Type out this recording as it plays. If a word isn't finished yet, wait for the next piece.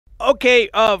Okay,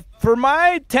 for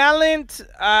my talent,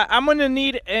 I'm gonna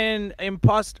need an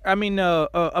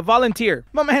a volunteer.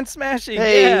 My man Smashing.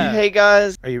 Hey, yeah. hey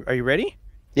guys. Are you ready?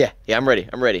 Yeah, I'm ready.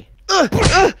 I'm ready.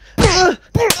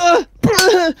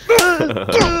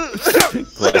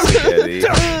 Classic Eddie.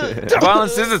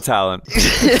 Violence is a talent.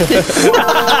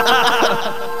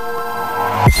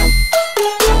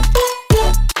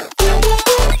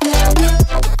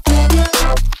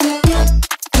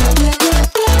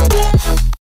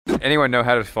 Anyone know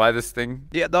how to fly this thing?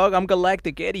 Yeah, dog, I'm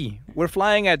Galactic Eddie. We're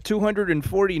flying at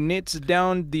 240 nits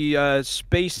down the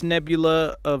space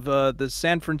nebula of the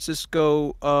San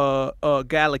Francisco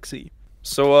galaxy.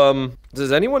 So,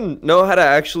 does anyone know how to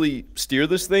actually steer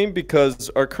this thing? Because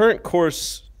our current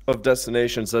course of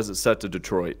destination says it's set to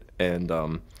Detroit, and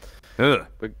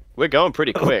We're going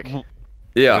pretty quick.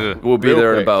 yeah, we'll be Real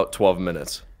there in quick. about 12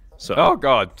 minutes. So, Oh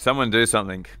God! Someone do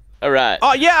something. All right.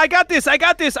 Oh yeah, I got this.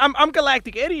 I'm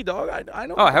Galactic Eddie, dog. I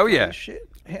know. Oh, hell yeah. Shit.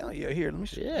 Hell yeah. Here, let me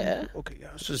see. Yeah. Okay. Yeah.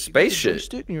 it's just space shit.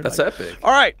 That's epic. All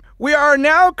right, we are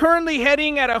now currently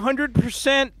heading at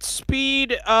 100%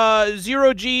 speed,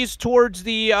 0 Gs towards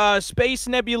the Space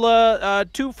Nebula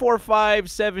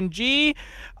 2457G,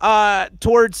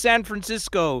 towards San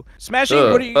Francisco. Smashing,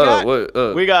 what do you got?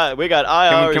 We got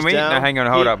IRs Can we? down. No, hang on.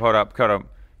 Hold up.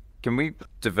 Can we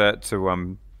divert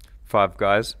to Five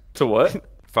Guys? To what?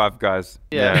 Five Guys.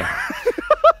 Yeah.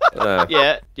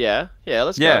 Yeah.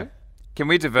 Let's Yeah. go. Can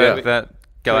we divert Yeah. that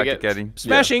Galactic get- Eddie?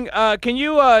 Smashing, can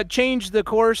you change the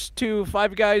course to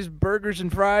Five Guys Burgers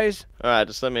and Fries? All right,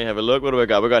 just let me have a look. What do we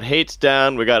got? We got heats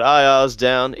down. We got IRs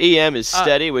down. EM is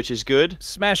steady, which is good.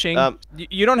 Smashing,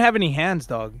 you don't have any hands,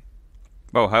 dog.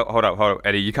 Oh, hold up,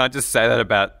 Eddie. You can't just say that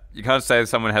about. You can't say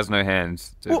someone has no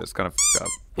hands. Dude, that's kind of f***ed up.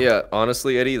 Yeah,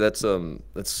 honestly, Eddie, that's kind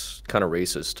of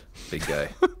racist, big guy.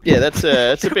 Yeah, that's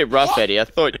a bit rough, Eddie. I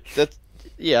thought I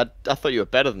thought you were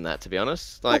better than that, to be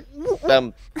honest. Like,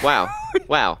 wow,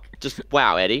 just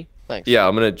wow, Eddie. Thanks. Yeah,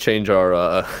 I'm gonna change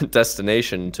our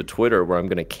destination to Twitter, where I'm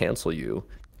gonna cancel you.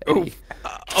 Eddie.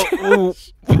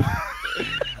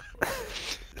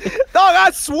 Dog,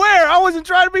 I swear, I wasn't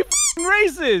trying to be f***ing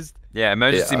racist. Yeah,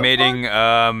 emergency Yeah. meeting.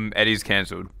 Eddie's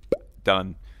cancelled.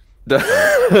 Done.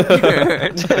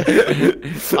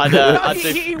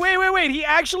 Wait. He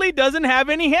actually doesn't have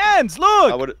any hands.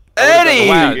 Look. Eddie!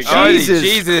 Wow, Jesus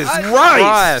Jesus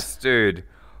Christ, dude.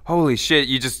 Holy shit,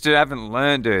 you just haven't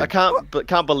learned, dude. I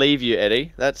can't believe you,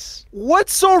 Eddie. That's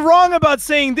What's so wrong about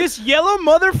saying this yellow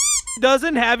mother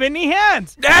doesn't have any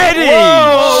hands? Eddie!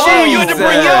 Whoa, you had to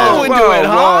bring yellow into it,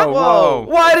 huh? Whoa.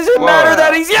 Why does it matter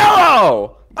that he's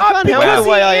yellow? I can't help Because the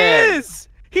way I he am. is.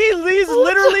 He's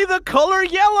literally the color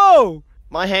yellow.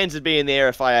 My hands would be in the air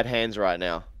if I had hands right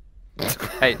now.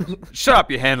 Hey, shut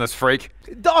up, you handless freak.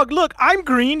 Dog, look, I'm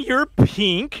green, you're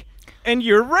pink, and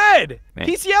you're red. Man.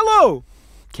 He's yellow.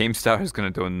 Keemstar is gonna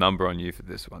do a number on you for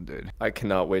this one, dude. I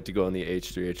cannot wait to go on the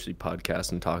H3H3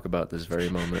 podcast and talk about this very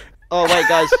moment. Oh wait,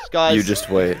 guys, You just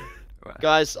wait.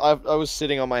 guys, I was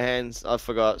sitting on my hands. I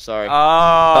forgot. Sorry.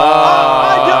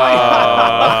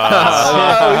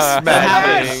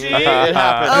 Smashing. It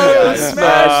happened.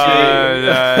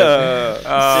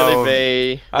 Oh, Silly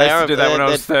bee. I used to do that when I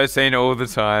was 13 all the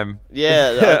time.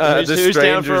 Yeah. Who's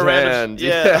down for a stranger's random? hand.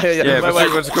 Yeah. Yeah,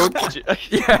 Wait, what's it called?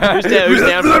 Who's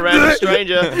down for a random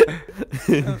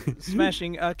stranger?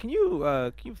 Smashing, can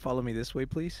you follow me this way,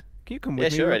 please? Can you come with Yeah,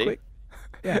 me sure, real Eddie. quick?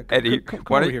 Yeah, Eddie, come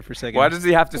why, over here for a second. why does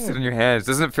he have to sit on your hands?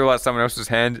 Doesn't it feel like someone else's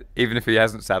hand, even if he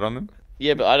hasn't sat on them?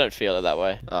 Yeah, but I don't feel it that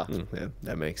way. Oh. Yeah,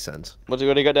 that makes sense. What do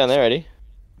you got down there, Eddie?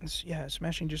 Yeah,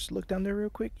 Smashing, just look down there real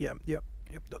quick. Yep.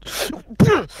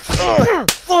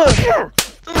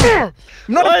 I'm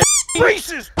not a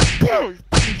racist!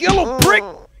 Yellow brick!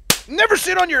 Never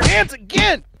sit on your hands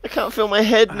again! I can't feel my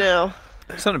head now.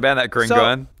 Something about that green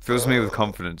guy fills me with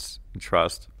confidence and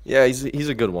trust. Yeah, he's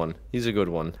a good one. He's a good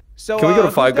one. So, Can we go to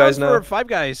who's Five down Guys now? for Five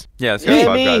Guys. Yeah, let's go Yeah,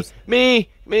 Five Guys. me,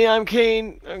 I'm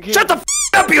keen. Shut the f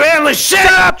up, you handless shit!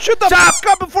 Shut the f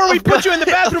up before we put you in the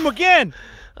bathroom again!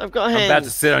 I've got hands. I'm about to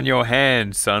sit on your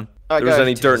hands, son. If there was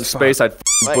any dirt in Jesus, space, I'd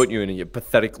Wait. put you in, you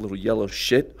pathetic little yellow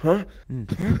shit, huh?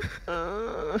 You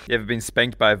ever been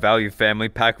spanked by a value family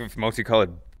pack with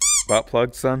multicolored butt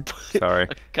plugs, son? Sorry.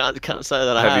 Can't say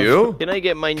that I have. Have you? Can I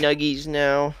get my nuggies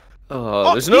now?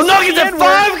 Oh, there's no he said nuggets the at N-word.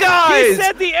 Five He Guys!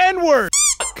 said the N-word!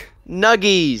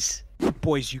 Nuggies.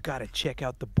 Boys, you gotta check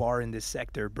out the bar in this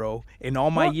sector, bro. In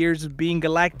all my years of being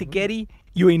Galactic Eddie,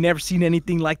 you ain't never seen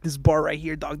anything like this bar right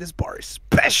here, dog. This bar is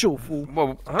special, fool.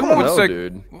 Well, I don't know,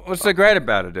 dude. What's so great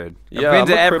about it, dude? Yeah, I've I'm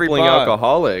been to a every crippling bar.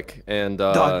 alcoholic, and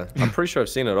Dog. I'm pretty sure I've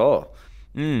seen it all.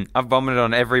 I've vomited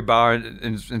on every bar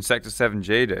in Sector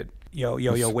 7G, dude.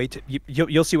 Yo, wait.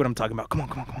 You'll see what I'm talking about. Come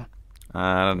on.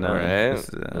 I don't know. All right, This,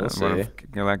 we'll one see.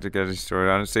 of Galactic Edge story.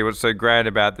 I don't see what's so great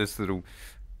about this little.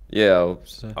 Yeah.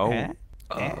 Oh.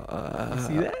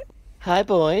 See that? Hi,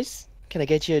 boys. Can I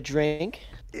get you a drink?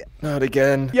 Not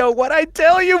again. Yo, what I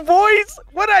tell you, boys?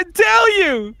 What I tell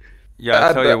you? Yeah,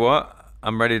 I tell you what.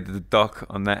 I'm ready to dock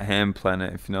on that ham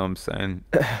planet, if you know what I'm saying.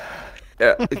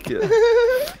 Yeah. Okay.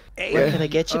 What can I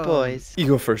get you, boys? You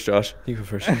go first, Josh. You go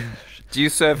first. Do you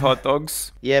serve hot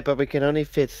dogs? Yeah, but we can only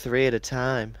fit 3 at a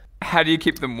time. How do you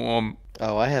keep them warm?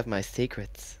 Oh, I have my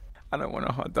secrets. I don't want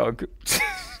a hot dog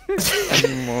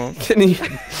anymore.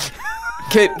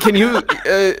 Can you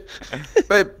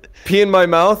pee in my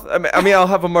mouth? I mean, I'll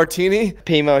have a martini.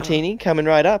 Pea martini coming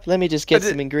right up. Let me just get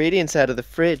some ingredients out of the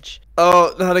fridge.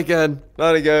 Oh, not again.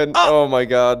 Not again. Oh my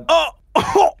God.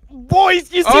 Oh,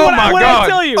 boys, you see Oh what my did I God.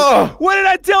 tell you? Oh. What did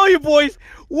I tell you, boys?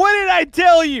 What did I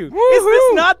tell you? Is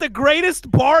this not the greatest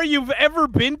bar you've ever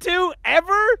been to?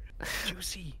 Ever?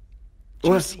 Juicy.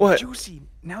 What? Juicy.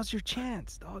 Now's your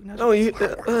chance, dog. Now's No, your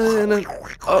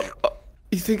you.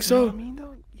 You think so? I mean,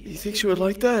 though, You think she would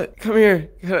like that? Come here.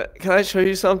 Can I show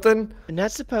you something? We're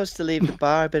not supposed to leave the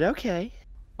bar, but okay.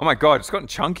 Oh my God, it's gotten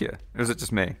chunkier. Or is it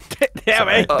just me? Damn,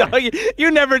 hey, dog, you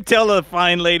never tell a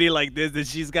fine lady like this that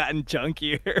she's gotten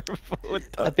chunkier.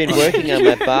 I've been working on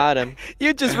my bottom.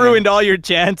 You just ruined all your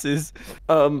chances.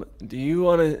 Do you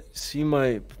want to see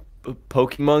my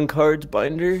Pokemon cards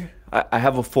binder? I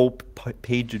have a full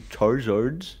page of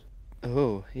Charizards.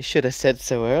 Oh, you should have said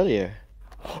so earlier.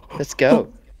 Let's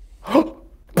go.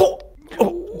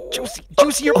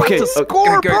 Juicy, you're about to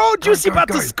score, Go, bro. Juicy about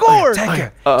to score. Take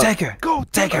her. Take her. Go,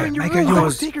 Take her. in your Make her room. Go,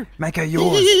 yours. take her. Make her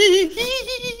yours.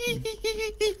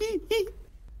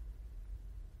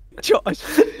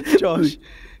 Josh.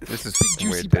 This is Juicy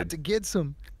weird, about dude. to get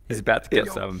some. He's about to get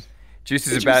some.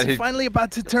 Juicy's Juicy about. finally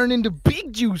about to turn into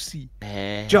Big Juicy.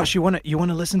 Josh, you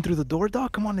wanna listen through the door,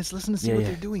 dog? Come on, let's listen to see what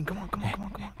they're doing. Come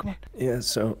on. Yeah.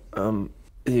 So,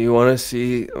 you want to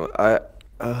see? I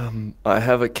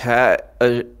have a cat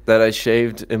that I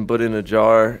shaved and put in a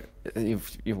jar. You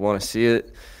want to see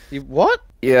it? You what?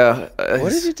 Yeah.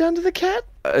 What have you done to the cat?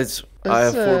 I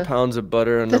have 4 pounds of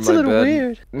butter under That's my a little bed.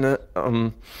 weird. No,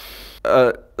 no,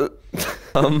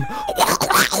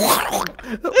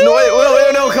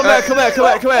 wait, no, come back. No,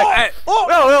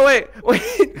 wait.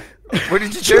 What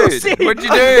did you Juicy. do? What did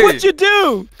you do? What'd you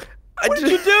do? What did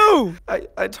you do?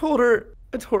 I told her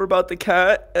about the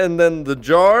cat and then the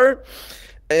jar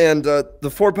and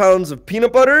the 4 pounds of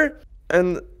peanut butter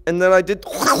and then I did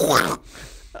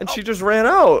and she just ran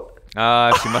out.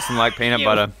 She mustn't like peanut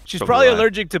butter. She's probably why.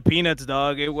 allergic to peanuts,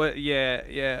 dog. It was yeah.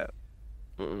 Yeah,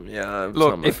 it's Look,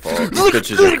 not my if- fault. These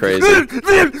bitches are crazy. If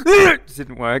it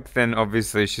didn't work, then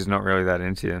obviously she's not really that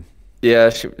into you. Yeah,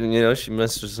 she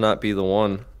must just not be the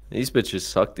one. These bitches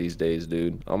suck these days,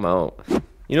 dude. I'm out.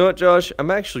 You know what, Josh? I'm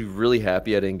actually really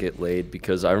happy I didn't get laid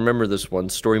because I remember this one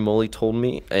story Molly told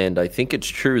me, and I think it's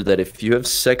true that if you have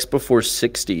sex before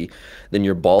 60, then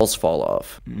your balls fall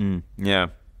off. Yeah,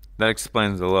 that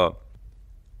explains a lot.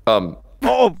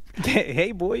 Oh,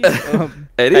 hey boys.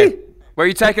 Eddie? Hey, where are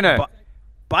you taking her?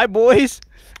 Bye, boys.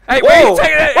 Hey, where are you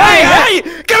taking her? Hey,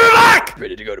 give me back!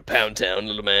 Ready to go to Pound Town,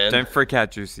 little man. Don't freak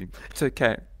out, Juicy. It's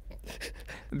okay.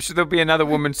 I'm sure there'll be another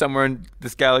woman somewhere in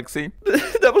this galaxy.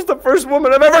 That was the first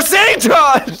woman I've ever seen,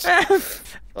 Josh!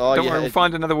 Oh, Don't yeah. worry, we'll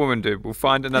find another woman, dude. We'll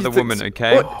find another You think woman, so?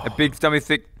 okay? What? A big, stomach,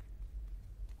 thick.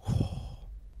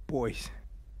 Boys.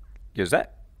 Is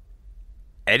that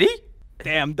Eddie?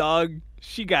 Damn, dog.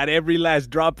 She got every last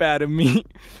drop out of me.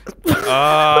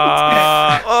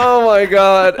 Oh my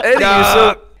god. Eddie, you're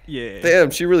so... Yeah.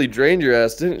 Damn, she really drained your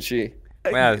ass, didn't she?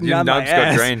 Wow, your Not my nugs got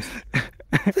ass. drained.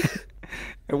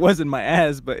 It wasn't my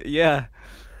ass, but yeah.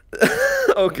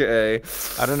 Okay.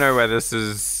 I don't know where this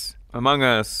is. Among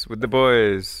Us with the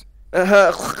boys. All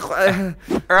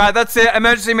right, that's it.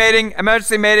 Emergency meeting.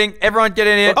 Emergency meeting. Everyone, get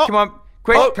in here. Come on,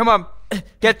 quick. Oh. Come on.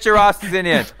 Get your asses in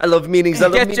here. I love meetings. I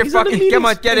love Get meetings. your I love fucking. meetings. Come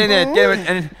on, get in there. Get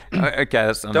in. Okay,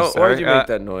 that's Don't. unnecessary. Why'd you make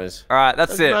that noise? All right,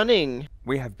 that's I'm it. running.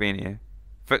 We have been here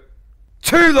for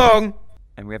too long,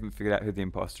 and we haven't figured out who the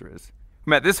imposter is.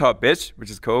 We met this hot bitch, which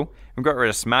is cool. We got rid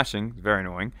of smashing, very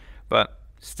annoying, but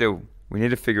still, we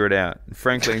need to figure it out. And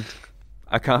frankly,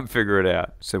 I can't figure it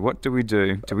out. So what do?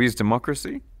 Do we use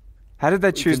democracy? How did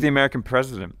they choose the American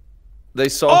president? They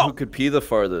saw who could pee the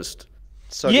farthest.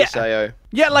 Yeah. Sayo.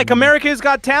 Yeah, like America's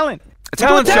Got Talent. A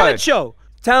talent Do a show. talent show.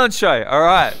 Talent show. All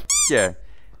right. Yeah.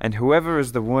 And whoever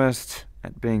is the worst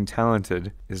at being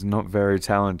talented is not very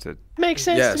talented. Makes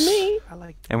sense Yes. to me. I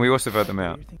like And we also vote them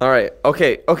out. All right.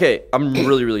 Okay. I'm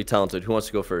really, really talented. Who wants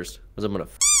to go first? Because I'm gonna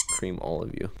cream all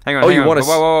of you. Hang on. Oh, hang you on. want to?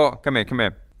 Whoa. Come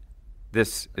here.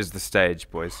 This is the stage,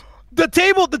 boys. The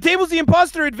table's the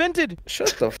imposter. It vented.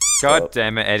 Shut the f God up.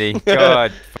 damn it, Eddie.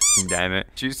 God fucking damn it.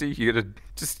 Juicy, you gotta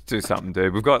just do something,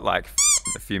 dude. We've got like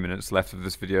a few minutes left of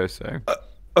this video, so.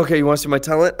 Okay, you want to see my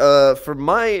talent? For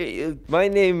my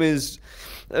name is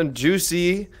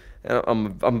Juicy.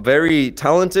 I'm very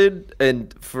talented,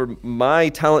 and for my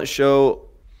talent show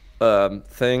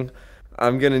thing,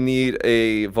 I'm gonna need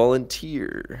a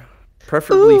volunteer,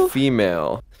 preferably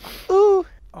female. Ooh.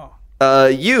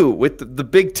 You with the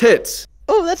big tits.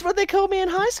 Oh, that's what they called me in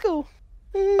high school.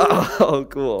 Oh,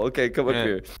 cool. Okay, come up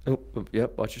here. Oh,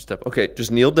 yep, watch your step. Okay,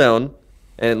 just kneel down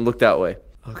and look that way.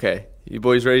 Okay, you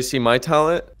boys ready to see my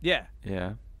talent? Yeah.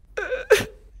 Yeah.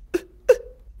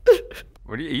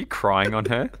 What are you crying on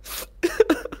her?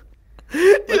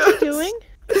 What you doing?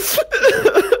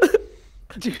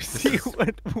 Juicy,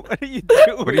 what are you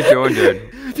doing? What are you doing, dude?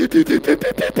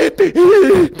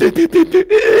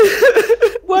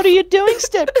 What are you doing,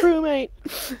 step crewmate?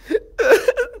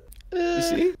 You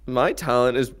see? My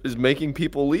talent is making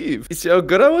people leave. You see how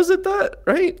good I was at that,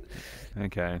 right?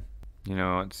 Okay. You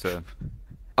know what,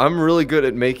 I'm really good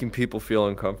at making people feel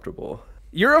uncomfortable.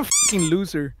 You're a fucking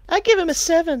loser. I give him a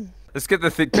 7. let's get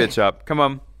the thick bitch up. Come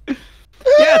on.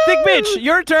 Yeah, thick bitch.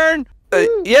 Your turn.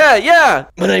 Yeah.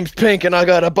 My name's Pink and I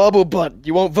got a bubble butt.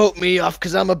 You won't vote me off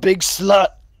because I'm a big slut.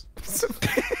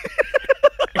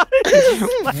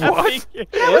 What?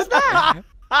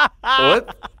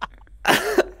 What?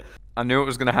 I knew it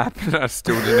was gonna happen. I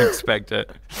still didn't expect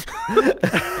it.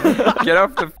 Get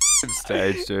off the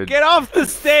stage, dude. Get off the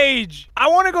stage. I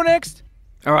want to go next.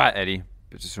 All right, Eddie.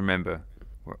 But just remember,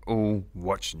 we're all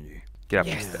watching you. Get up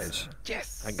the stage.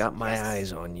 Yes. I got my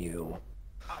eyes on you.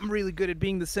 I'm really good at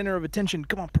being the center of attention.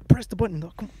 Come on, press the button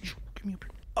though. Come on, give me a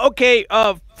break. Okay,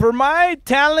 for my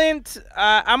talent,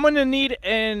 I'm gonna need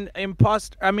an a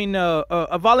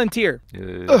volunteer.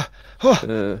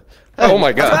 Oh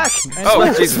my god.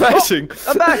 Oh, Jesus. Smashing.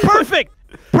 I'm back. Perfect.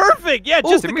 Perfect. Yeah,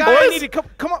 just the did we guy I boys? needed.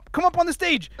 Come up on the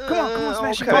stage. Come on,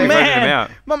 smashing. okay.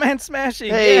 My man, smashing.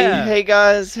 Hey, yeah. hey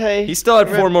guys, hey. He still had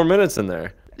 4 more minutes in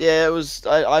there. Yeah, it was.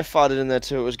 I farted in there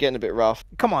too. It was getting a bit rough.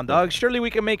 Come on, dog. Surely we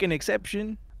can make an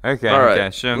exception. Okay, All right.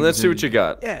 okay, sure. Let's see what you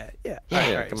got. Yeah. Yeah, All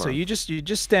right. come So on. you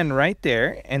just stand right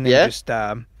there, and then Yeah? just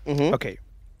Mhm. Okay.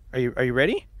 Are you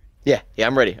ready? Yeah,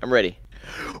 I'm ready. I'm ready.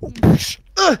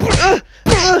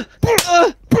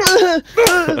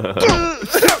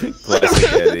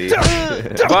 Classic Eddie.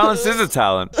 Violence is a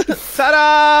talent.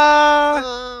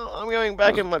 Ta-da! I'm going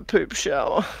back in my poop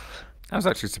shower. That was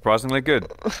actually surprisingly good.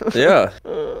 Yeah.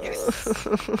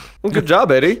 Well, good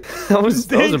job, Eddie. That was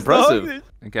Thanks, impressive. dog.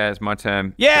 Okay, it's my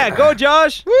turn. Yeah, go,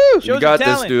 Josh. Woo! You got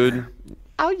this, dude.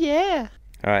 Oh yeah.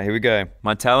 All right, here we go.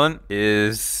 My talent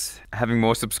is having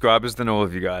more subscribers than all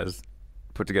of you guys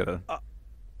put together.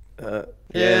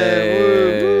 Yay.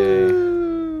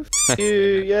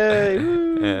 Yay.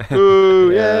 Yeah.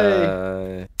 Ooh,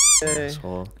 yay.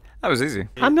 Asshole. That was easy.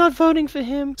 I'm not voting for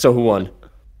him. So who won?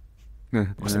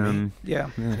 Yeah.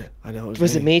 I know.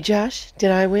 Was it me, Josh?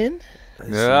 Did I win?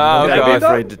 Oh, Don't be God.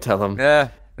 afraid to tell him.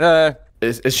 Yeah.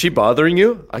 Is she bothering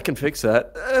you? I can fix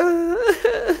that.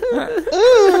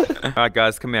 All right,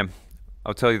 guys, come here.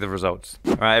 I'll tell you the results.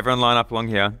 All right, everyone line up along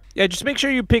here. Yeah, just make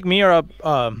sure you pick me or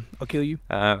I'll kill you.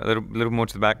 A little more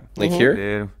to the back. Like here?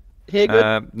 Yeah. Here,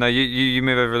 good. No, you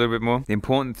move over a little bit more. The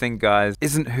important thing, guys,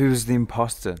 isn't who's the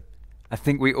imposter. I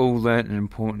think we all learned an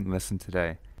important lesson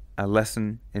today. A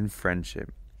lesson in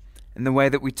friendship. In the way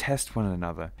that we test one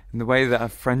another. In the way that our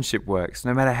friendship works.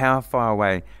 No matter how far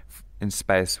away in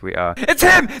space we are. It's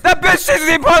him! That bitch is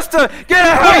the imposter! Get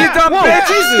out of hell, you dumb bitch!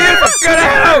 Jesus! Get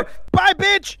out! Bye,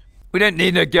 bitch! We don't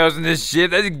need no girls in this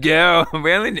shit. Let's go.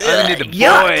 We only need the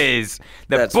yuck. boys.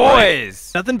 The That's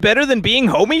boys. Nothing better than being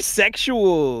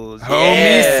homosexuals.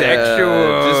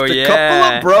 Homosexual. Just a yeah. couple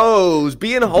of bros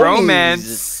being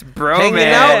homies. Bromance. Hanging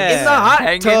out in the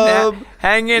hot tub.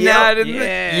 Hanging Yep. out in the...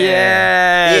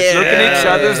 Yes. Looking at each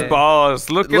other's balls.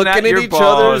 Looking at your each balls.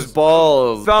 other's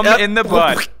balls. Thumb Yep. in the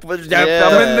butt. Yep.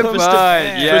 Thumb in the For butt.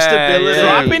 Yeah. stability.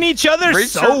 Dropping each other's Reach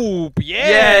soap.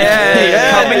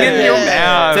 Yeah. Coming in your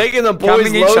mouth. Taking the boys'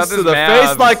 Coming each loads other's to the mouths.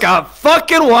 face like a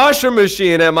fucking washer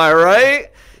machine, am I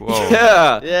right? Whoa.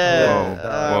 Yeah. Yeah.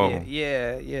 Whoa. Whoa.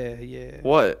 Yeah.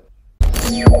 What?